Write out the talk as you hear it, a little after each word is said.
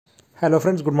Hello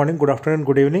friends, good morning, good afternoon,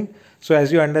 good evening. So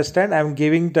as you understand, I am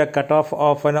giving the cutoff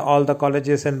of all the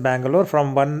colleges in Bangalore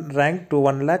from 1 rank to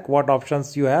 1 lakh, what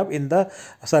options you have in the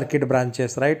circuit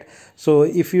branches, right? So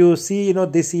if you see,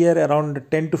 this year around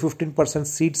 10 to 15%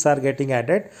 seats are getting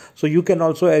added. So you can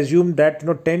also assume that,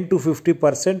 10 to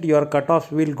 50% your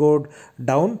cutoff will go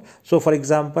down. So for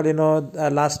example,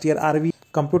 last year RV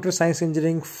computer science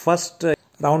engineering first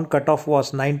round cutoff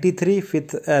was 93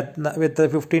 with a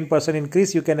 15%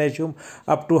 increase. You can assume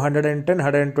up to 110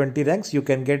 120 ranks you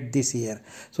can get this year.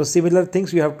 So similar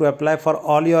things you have to apply for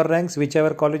all your ranks,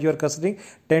 whichever college you are considering.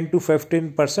 10 to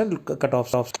 15%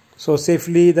 cutoffs. So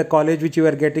safely the college which you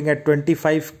are getting at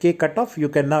 25k cutoff, you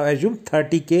can now assume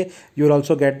 30k you will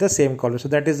also get the same college. So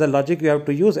that is the logic you have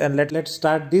to use, and let's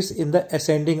start this in the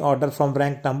ascending order from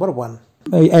rank number 1.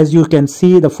 As you can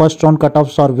see, the first round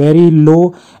cutoffs are very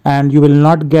low and you will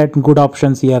not get good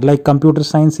options here. Like computer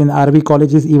science in RV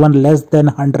college is even less than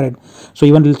 100. So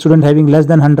even a student having less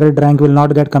than 100 rank will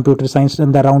not get computer science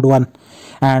in the round 1.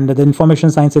 And the information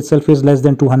science itself is less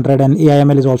than 200, and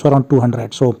AIML is also around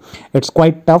 200. So it's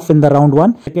quite tough in the round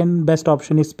 1. Second best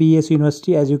option is PES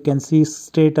University. As you can see,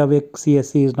 straight away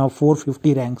CSE is now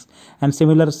 450 ranks, and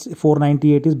similar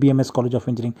 498 is BMS College of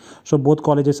Engineering. So both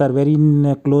colleges are very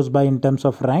close by in terms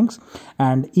of ranks,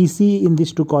 and EC in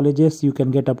these two colleges you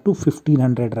can get up to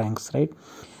 1500 ranks, right?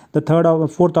 The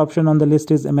fourth option on the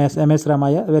list is MS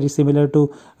Ramaya, very similar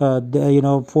to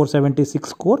 476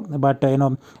 score, but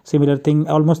similar thing.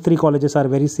 Almost 3 colleges are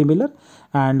very similar,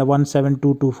 and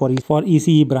 1722 for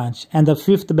ECE branch. And the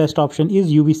fifth best option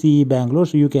is UVCE Bangalore.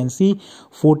 So you can see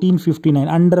 1459,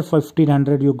 under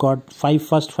 1500 you got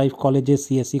first 5 colleges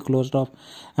CSE closed off,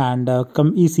 and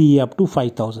ECE up to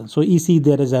 5000. So ECE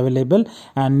there is available,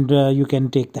 and you can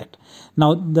take that.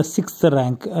 Now the 6th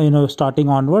rank, starting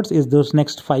onwards, is those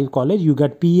next 5 college. You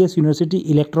got PES University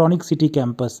Electronic City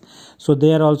campus. So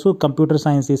there also computer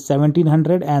science is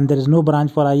 1700, and there is no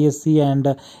branch for ISC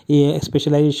and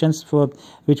specializations for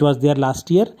which was there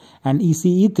last year, and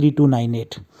ECE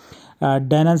 3298.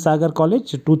 Danan Sagar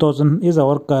College 2000 is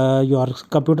your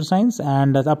computer science,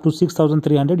 and up to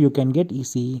 6300 you can get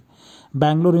ECE.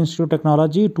 Bangalore Institute of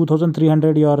Technology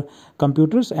 2300 your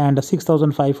computers, and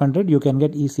 6500 you can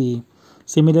get ECE.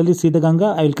 Similarly,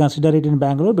 Siddhaganga, I will consider it in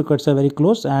Bangalore because it's very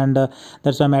close, and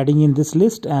that's why I'm adding in this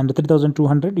list. And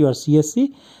 3200 your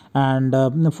CSC, and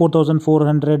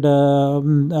 4400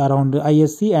 around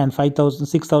ISC, and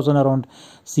 6000 around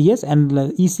CS, and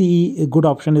ECE good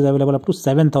option is available up to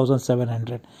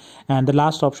 7700. And the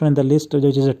last option in the list,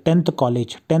 which is a 10th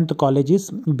college. 10th college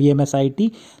is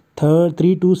BMSIT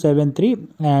 3273,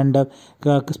 and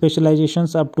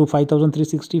specializations up to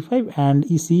 5365, and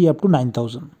ECE up to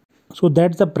 9000. So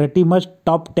that's the pretty much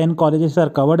top 10 colleges are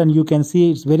covered, and you can see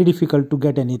it's very difficult to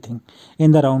get anything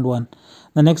in the round 1.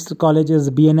 The next college is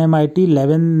BNMIT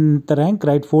 11th rank,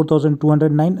 right,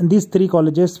 4209. And these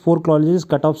 4 colleges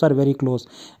cutoffs are very close.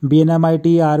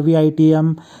 BNMIT,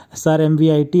 RVITM, SAR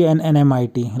MVIT, and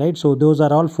NMIT, right? So those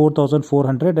are all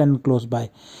 4400 and close by.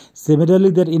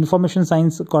 Similarly, their information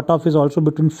science cutoff is also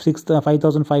between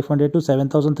 5500 to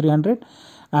 7300.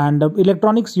 And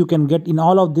electronics you can get in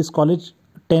all of this college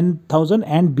 10,000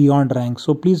 and beyond ranks.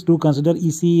 So please do consider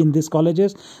ECE in these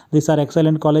colleges. These are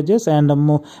excellent colleges, and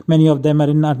many of them are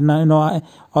in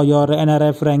your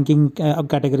NRF ranking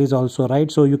categories also,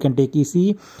 right? So you can take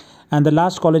ECE. And the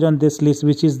last college on this list,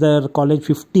 which is the college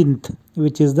 15th,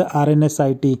 which is the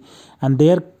RNSIT, and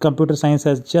their computer science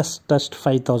has just touched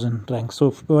 5000 ranks.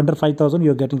 So under 5000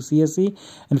 you're getting CSE,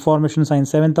 information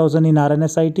science 7000 in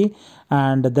RNSIT,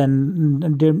 and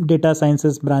then data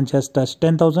sciences branch has touched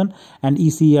 10,000, and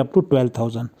ECE up to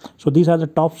 12,000. So these are the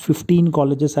top 15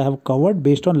 colleges I have covered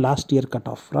based on last year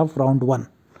cutoff of round 1.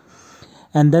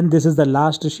 And then this is the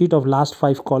last sheet of last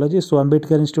 5 colleges. So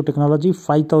Ambedkar Institute of Technology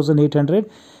 5800,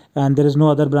 and there is no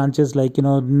other branches like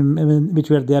which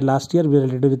were there last year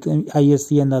related with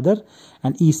ISC and other,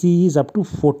 and ECE is up to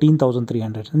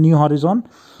 14,300. New Horizon,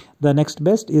 the next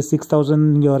best, is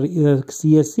 6,000 your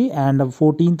CSC, and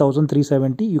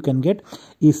 14,370 you can get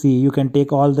ECE. You can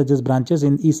take all these branches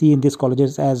in ECE in these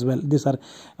colleges as well. These are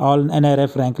all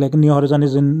NRF rank, like New Horizon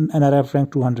is in NRF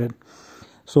rank 200.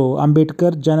 So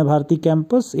Ambedkar Jana Bharati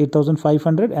campus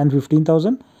 8,500 and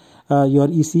 15,000 your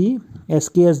ECE.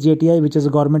 SKS JTI, which is a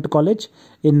government college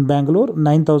in Bangalore,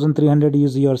 9,300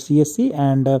 is your CSC,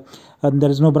 and there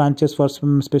is no branches for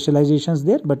specializations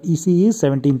there, but ECE is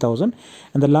 17,000.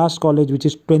 And the last college, which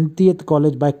is 20th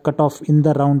college by cutoff in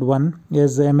the round 1,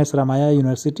 is MS Ramaya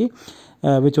University,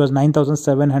 which was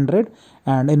 9,700,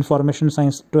 and information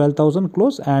science 12,000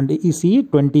 close, and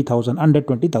ECE 20,000, under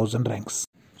 20,000 ranks.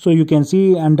 So you can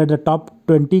see under the top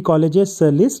 20 colleges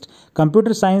list,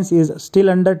 computer science is still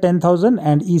under 10,000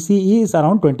 and ECE is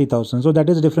around 20,000. So that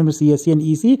is different with CSE and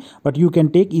ECE, but you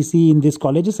can take ECE in these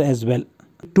colleges as well.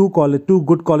 Two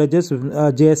good colleges,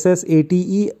 JSS,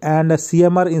 ATE and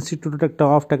CMR Institute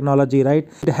of Technology, right?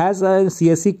 It has a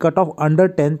CSE cutoff under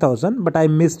 10,000, but I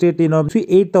missed it,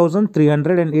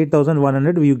 8,300 and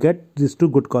 8,100. You get these two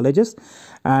good colleges.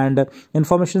 And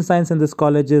information science in this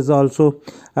college is also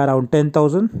around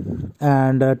 10,000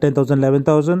 and 10,000,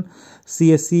 11,000.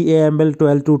 CSE AML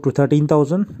 12 to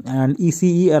 13,000 and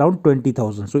ECE around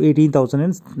 20,000. So 18,000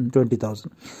 and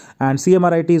 20,000. And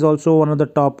CMRIT is also one of the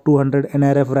top 200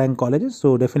 NRF rank colleges.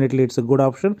 So definitely it's a good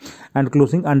option, and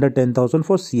closing under 10,000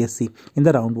 for CSE in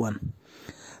the round 1.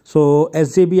 So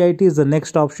SJBIT is the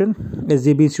next option,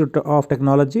 SJB Institute of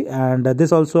Technology, and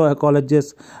this also a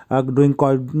colleges doing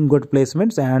good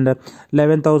placements, and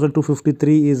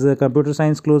 11,253 is computer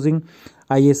science closing.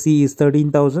 ISC is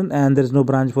 13,000 and there is no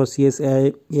branch for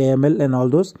CSA, AML and all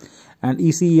those, and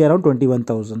ECE around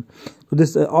 21,000. So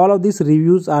this all of these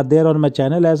reviews are there on my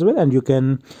channel as well, and you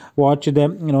can watch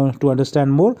them to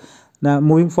understand more. Now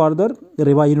moving further,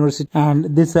 Reva University,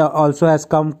 and this also has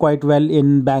come quite well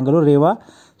in Bangalore, Reva.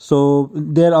 So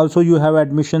there also you have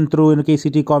admission through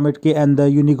Kcet, Comet and the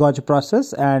Unigauge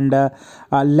process, and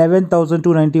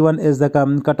 11,291 is the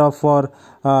cutoff for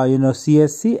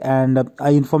CSC, and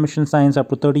information science up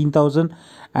to 13,000,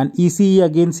 and ECE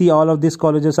again, see all of these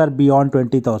colleges are beyond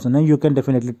 20,000, and you can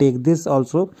definitely take this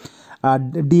also.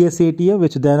 DSATM,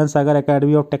 which is Dayanand Sagar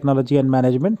Academy of Technology and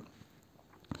Management.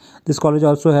 This college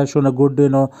also has shown a good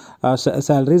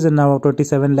salaries, and now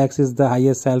 27 lakhs is the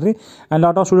highest salary. And a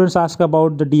lot of students ask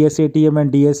about the DSATM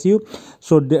and DSU.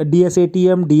 So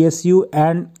DSATM, DSU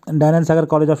and Dayanand Sagar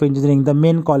College of Engineering, the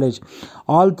main college,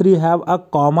 all three have a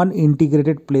common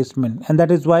integrated placement, and that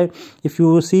is why if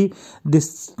you see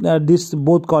this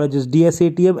both colleges,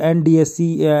 DSATM and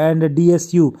DSC and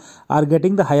DSU, are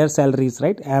getting the higher salaries,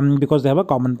 right? Because they have a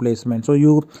common placement. So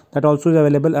that also is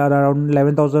available around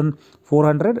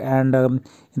 11,400, and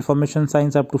information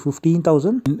science up to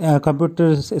 15,000,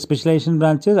 computer specialization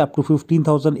branches up to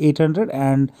 15,800,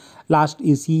 and last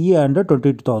ECE under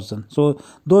 22,000. So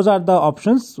those are the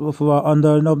options on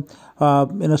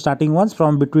the starting ones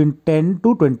from between 10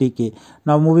 to 20k.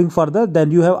 Now moving further,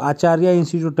 then you have Acharya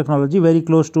Institute of Technology, very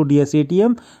close to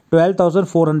DSATM,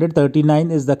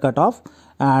 12,439 is the cutoff,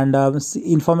 and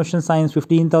information science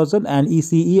 15,000, and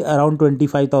ECE around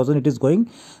 25,000 it is going.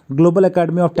 Global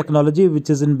Academy of Technology, which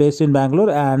is based in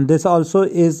Bangalore, and this also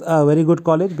is a very good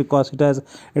college because it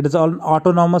is an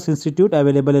autonomous institute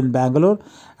available in Bangalore,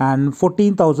 and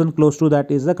 14,000 close to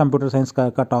that is the computer science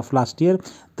cutoff last year,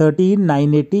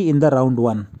 13,980 in the round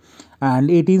 1.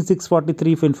 And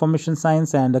 18,643 for information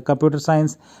science, and computer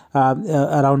science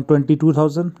around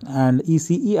 22,000, and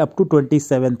ECE up to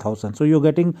 27,000. So you're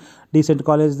getting decent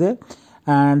college there.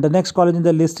 And the next college in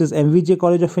the list is MVJ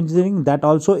College of Engineering. That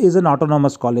also is an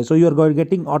autonomous college. So you are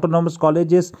getting autonomous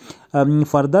colleges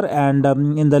further, and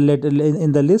in the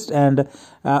list, and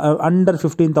under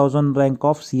 15,000 rank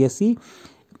of CSE.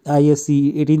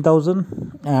 ISC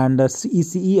 18,000 and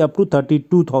ECE up to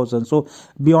 32,000. So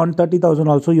beyond 30,000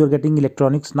 also you are getting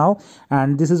electronics now,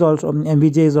 and this is also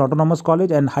MVJ is an autonomous college,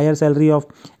 and higher salary of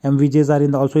MVJs are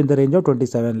also in the range of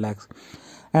 27 lakhs.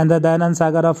 And the Dayanand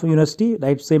Sagar of University,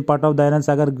 right, same part of Dayanand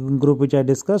Sagar group which I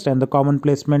discussed, and the common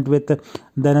placement with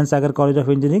Dayanand Sagar College of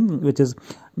Engineering, which is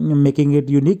making it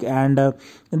unique, and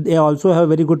they also have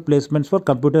very good placements for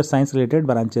computer science related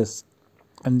branches,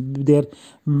 and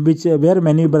where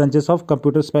many branches of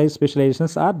computer science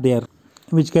specializations are there,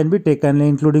 which can be taken,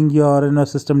 including your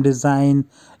system design,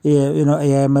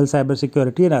 AML, cyber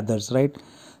security and others, right?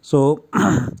 So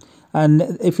and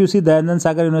if you see Dayanand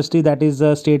Sagar University, that is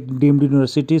a state deemed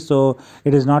university, so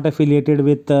it is not affiliated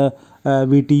with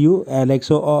VTU.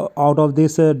 Out of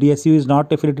this, DSU is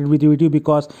not affiliated with VTU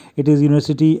because it is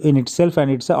university in itself and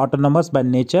it's autonomous by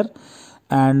nature.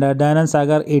 And Dayanand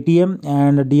Sagar ATM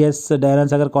and Dayanand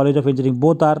Sagar College of Engineering,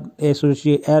 both are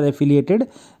affiliated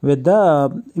with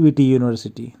the VTU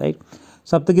University, right?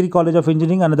 Saptagiri College of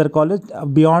Engineering, another college,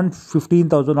 beyond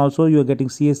 15,000 also you are getting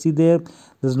CSC there.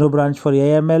 There's no branch for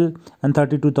AML, and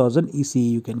 32,000 ECE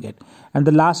you can get. And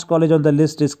the last college on the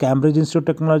list is Cambridge Institute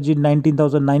of Technology,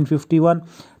 19,951,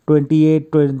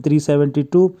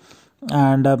 28,372.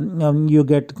 and you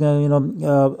get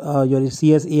your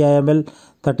CS AIML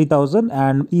 30,000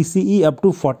 and ECE up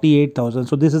to 48,000.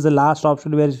 So this is the last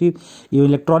option where your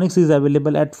electronics is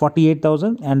available at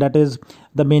 48,000, and that is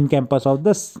the main campus of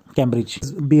this Cambridge.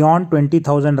 Beyond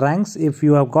 20,000 ranks, if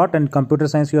you have got and computer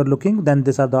science you are looking, then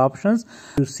these are the options.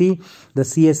 You see the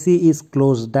CSE is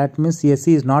closed. That means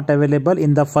CSE is not available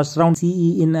in the first round.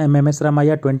 CE in MMS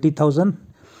Ramaya 20,000.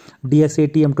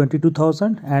 DSATM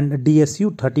 22,000 and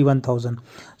DSU 31,000.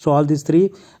 So all these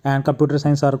three and computer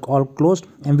science are all closed.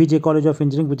 MVJ College of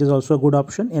Engineering, which is also a good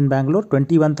option in Bangalore,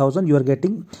 21,000 you are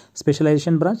getting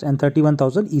specialization branch and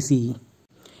 31,000 ECE.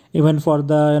 Even for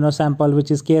the sample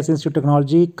which is KS Institute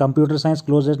Technology, computer science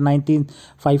closed at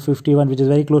 19,551, which is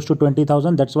very close to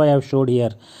 20,000. That's why I've showed here.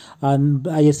 And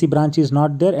ISC branch is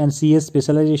not there, and CS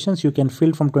specializations you can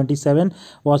fill from 27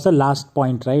 was the last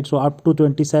point, right? So up to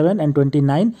 27 and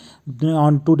 29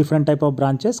 on two different type of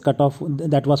branches cutoff.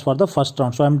 That was for the first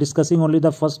round. So I'm discussing only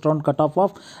the first round cutoff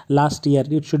of last year.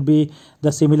 It should be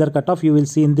the similar cutoff you will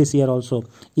see in this year also.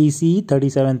 ECE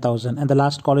 37,000, and the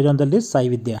last college on the list Sai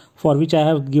Vidya, for which I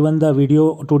have given the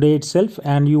video today itself,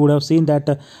 and you would have seen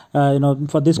that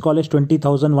for this college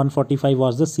 20,145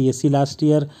 was the CSC last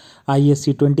year,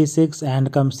 ISC 26,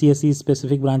 and CSE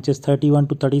specific branches 31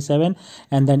 to 37,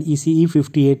 and then ECE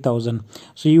 58,000.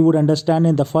 So you would understand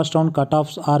in the first round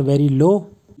cutoffs are very low,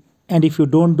 and if you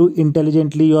don't do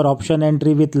intelligently your option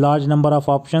entry with large number of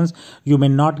options, you may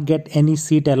not get any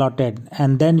seat allotted,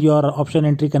 and then your option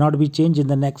entry cannot be changed in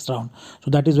the next round.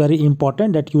 So that is very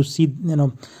important that you see,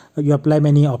 you apply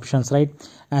many options, right?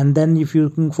 And then if you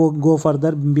can go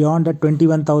further beyond that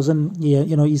 21,000,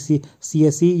 EC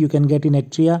CSE you can get in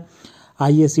Atria,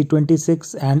 ISC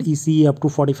 26 and ECE up to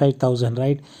 45,000,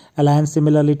 right? Alliance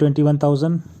similarly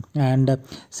 21,000, and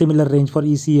similar range for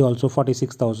ECE also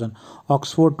 46,000.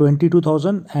 Oxford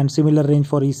 22,000 and similar range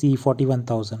for ECE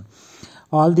 41,000.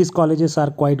 All these colleges are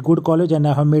quite good college, and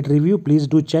I have made review. Please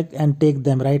do check and take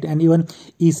them, right? And even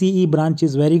ECE branch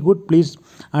is very good. Please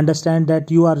understand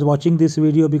that you are watching this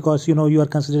video because you are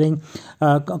considering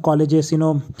colleges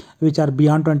which are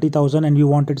beyond 20,000 and you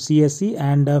wanted CSE,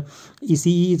 and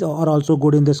ECE are also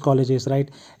good in these colleges,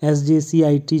 right?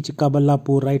 SJC IT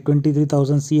Chikaballapur, right?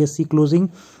 23,000 CSE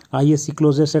closing, ISC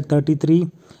closes at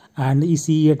 33 and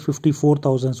ECE at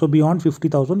 54,000. So beyond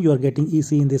 50,000 you are getting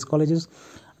ECE in these colleges.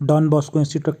 Don Bosco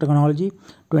Institute of Technology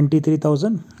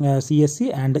 23,000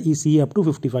 CSC and ECE up to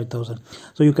 55,000.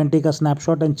 So you can take a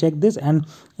snapshot and check this, and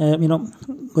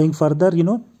going further,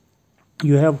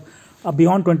 you have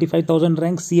beyond 25,000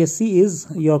 rank CSC is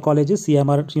your college's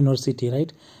CMRit University,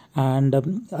 right? And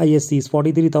ISC is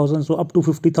 43,000, so up to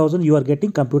 50,000 you are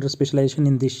getting computer specialization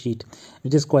in this sheet,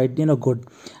 which is quite good.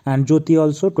 And Jyoti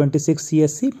also 26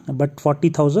 CSC, but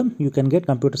 40,000 you can get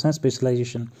computer science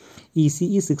specialization.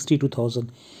 ECE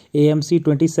 62,000, AMC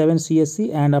 27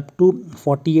 CSC, and up to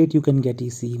 48 you can get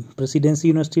ECE. Presidency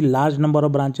University, large number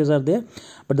of branches are there,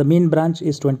 but the main branch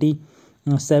is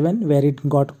 27 where it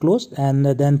got closed, and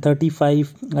then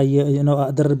 35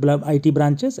 other IT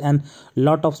branches and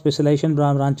lot of specialization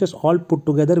branches all put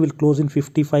together will close in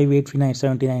 55, 89,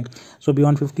 79. So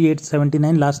beyond 58,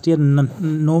 79 last year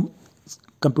no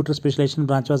computer specialization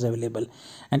branch was available,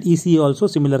 and ECE also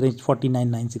similar range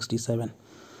 49, 967.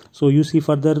 So you see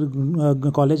further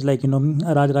college like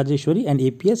Rajeshwari and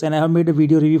APS, and I have made a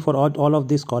video review for all of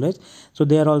this college. So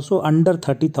they are also under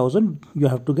 30,000 you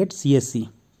have to get CSC.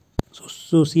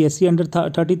 So CSC under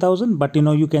 30,000, but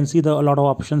you can see a lot of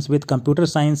options with computer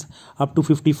science up to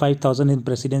 55,000 in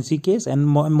presidency case, and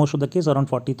most of the case around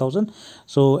 40,000.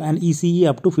 So and ECE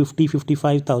up to 50,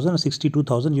 55,000 or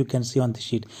 62,000 you can see on the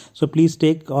sheet. So please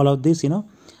take all of this,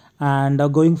 and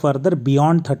going further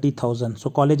beyond 30,000. So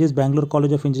colleges: Bangalore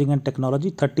College of Engineering and Technology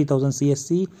 30,000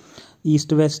 CSC,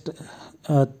 East West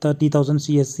 30,000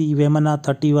 CSC, Vemana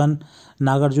 31,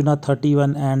 Nagarjuna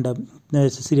 31, and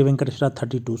Sri Venkateshwara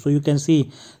 32. So you can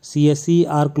see CSE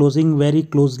are closing very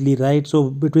closely, right?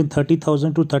 So between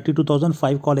 30,000 to 32,000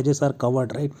 5 colleges are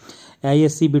covered, right?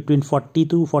 ISC between 40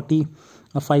 to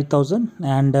 45,000,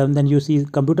 and then you see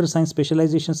computer science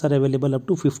specializations are available up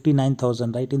to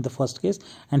 59,000, right, in the first case,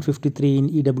 and 53 in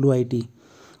EWIT.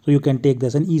 So you can take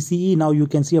this. And ECE now you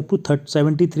can see up to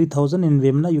 73,000 in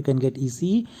Vemna you can get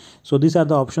ECE. So these are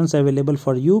the options available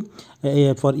for you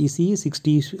for ECE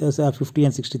 60, 50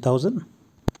 and 60,000.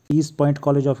 East Point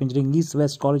College of Engineering, East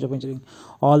West College of Engineering,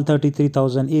 all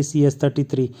 33,000, ACS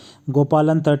 33,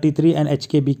 Gopalan 33, and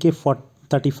HKBK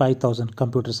 35,000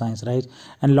 computer science, right?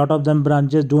 And a lot of them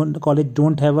college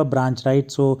don't have a branch,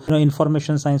 right? So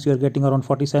information science you are getting around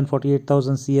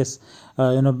 47-48,000 CS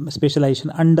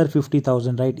specialization under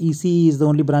 50,000, right? ECE is the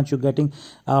only branch you're getting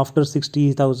after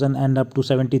 60,000 and up to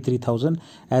 73,000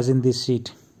 as in this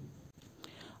sheet.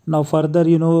 Now further,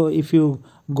 if you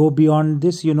go beyond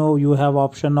this, you have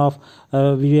option of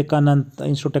Vivekanand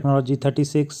Institute of Technology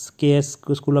 36, KS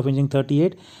School of Engineering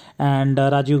 38, and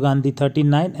Rajiv Gandhi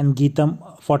 39, and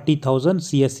Geetam 40,000.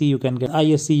 CSE you can get,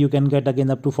 ISC you can get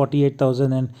again up to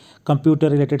 48,000, and computer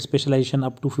related specialization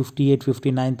up to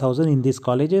 58-59,000 in these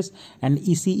colleges, and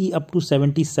ECE up to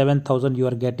 77,000 you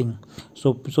are getting.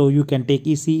 So you can take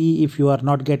ECE if you are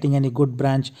not getting any good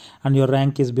branch and your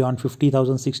rank is beyond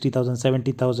 50,000, 60,000,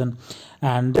 70,000.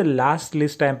 And the last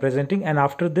list I am presenting, and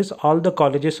after this all the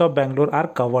colleges of Bangalore are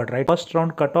covered, right? First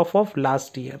round cutoff of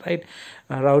last year, right?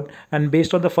 And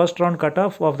based on the first round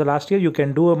cutoff of the last year, you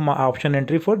can do a option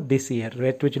entry for this year,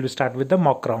 right, which will start with the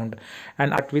mock round.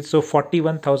 And at which, so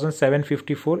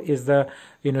 41,754 is the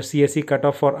CSE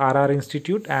cutoff for RR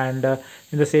Institute, and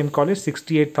in the same college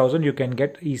 68,000 you can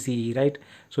get ECE, right?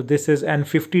 So this is, and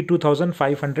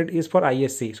 52,500 is for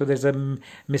ISC. So there's a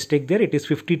mistake there. It is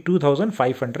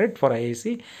 52,500 for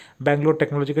ISC. Bangalore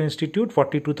Technological Institute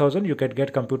 42,000 you can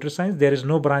get computer science. There is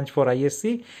no branch for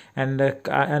ISC, and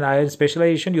IN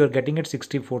specialization you are getting at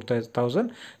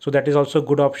 64,000. So that is also a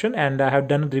good option, and I have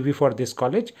done a review for this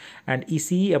college, and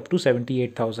ECE up to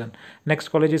 78,000. Next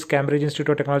college is Cambridge Institute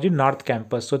of Technology North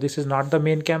Campus. So this is not the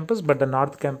main campus but the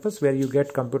North Campus, where you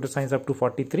get computer science up to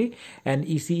 43 and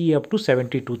ECE up to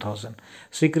 72,000.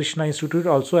 Sri Krishna Institute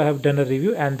also I have done a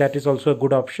review, and that is also a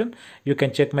good option. You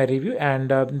can check my review, and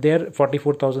there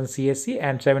 44,000 CSE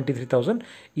and 73,000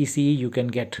 ECE you can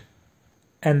get.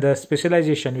 And the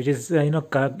specialization, which is your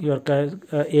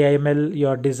AIML,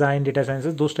 your design, data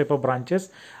sciences, those type of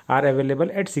branches are available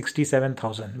at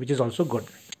 67,000, which is also good.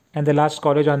 And the last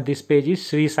college on this page is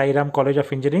Sri Sai Ram College of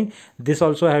Engineering. This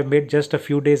also I have made just a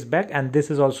few days back, and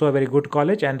this is also a very good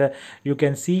college, and you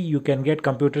can see you can get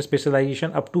computer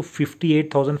specialization up to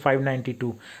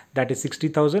 58,592, that is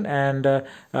 60,000, and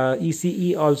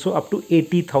ECE also up to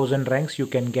 80,000 ranks you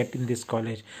can get in this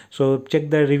college. So check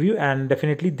the review, and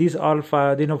definitely these all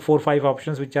 4-5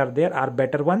 options which are there are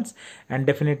better ones, and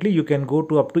definitely you can go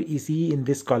to up to ECE in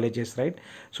these colleges, right?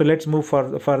 So let's move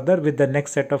further with the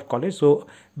next set of college. So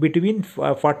between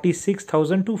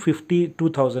 46,000 to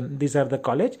 52,000, these are the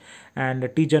college. And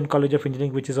Jain College of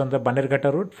Engineering, which is on the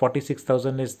Banerghata road,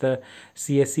 46,000 is the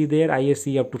CSE there,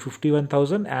 ISC up to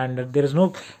 51,000, and there is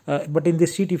no but in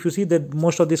this sheet if you see that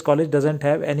most of this college doesn't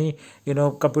have any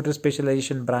computer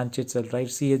specialization branch itself, right?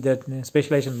 See that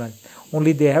specialization branch,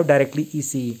 only they have directly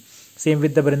ECE. Same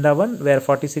with the Brindavan, where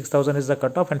 46,000 is the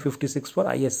cutoff and 56 for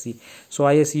ISC. So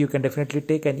ISC you can definitely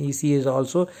take, and ECE is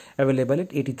also available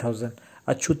at 80,000.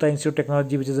 Achyuta Institute of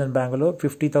Technology, which is in Bangalore,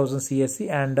 50,000 CSE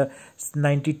and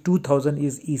 92,000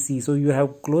 is EC. So you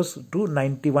have close to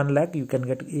 91 lakh you can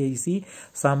get EC.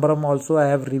 Sambram also I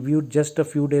have reviewed just a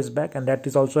few days back, and that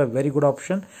is also a very good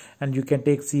option, and you can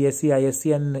take CSE,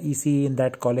 ISC and EC in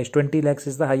that college. 20 lakhs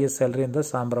is the highest salary in the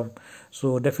Sambram.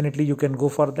 So definitely you can go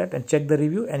for that, and check the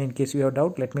review, and in case you have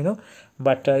doubt let me know.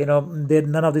 But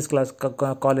none of these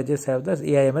colleges have the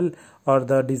AIML or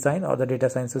the design or the data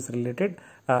sciences related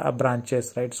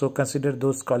branches, right? So consider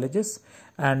those colleges.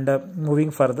 And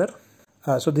moving further,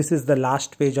 so this is the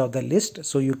last page of the list.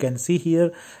 So you can see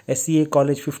here SCA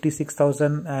College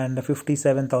 56,000 and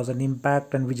 57,000,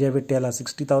 Impact and Vijay Vitala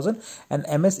 60,000, and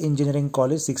MS Engineering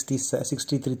College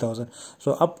 63,000.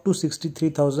 So up to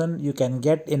 63,000 you can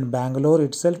get in Bangalore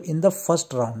itself in the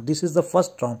first round. This is the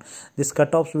first round. This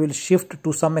cutoffs will shift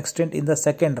to some extent in the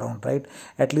second round, right?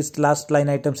 At least last line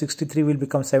item 63 will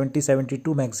become 70,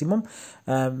 72 maximum,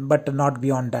 but not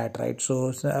beyond that, right?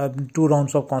 So 2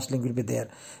 rounds of counseling will be there.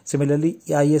 Similarly,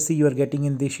 ISC you are getting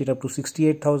in this sheet up to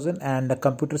 68,000, and the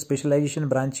computer specialization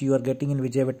branch you are getting in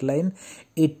Vijay Vitala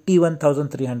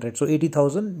 81,300. So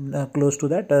 80,000 close to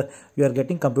that you are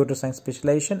getting computer science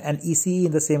specialization, and ECE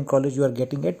in the same college you are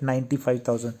getting at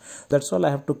 95,000. That's all I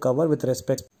have to cover with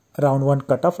respect round 1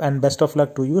 cutoff, and best of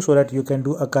luck to you so that you can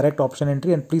do a correct option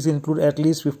entry, and please include at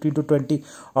least 15 to 20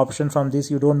 options from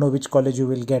this. You don't know which college you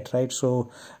will get, right? So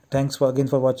thanks again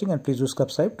for watching, and please do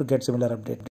subscribe to get similar update.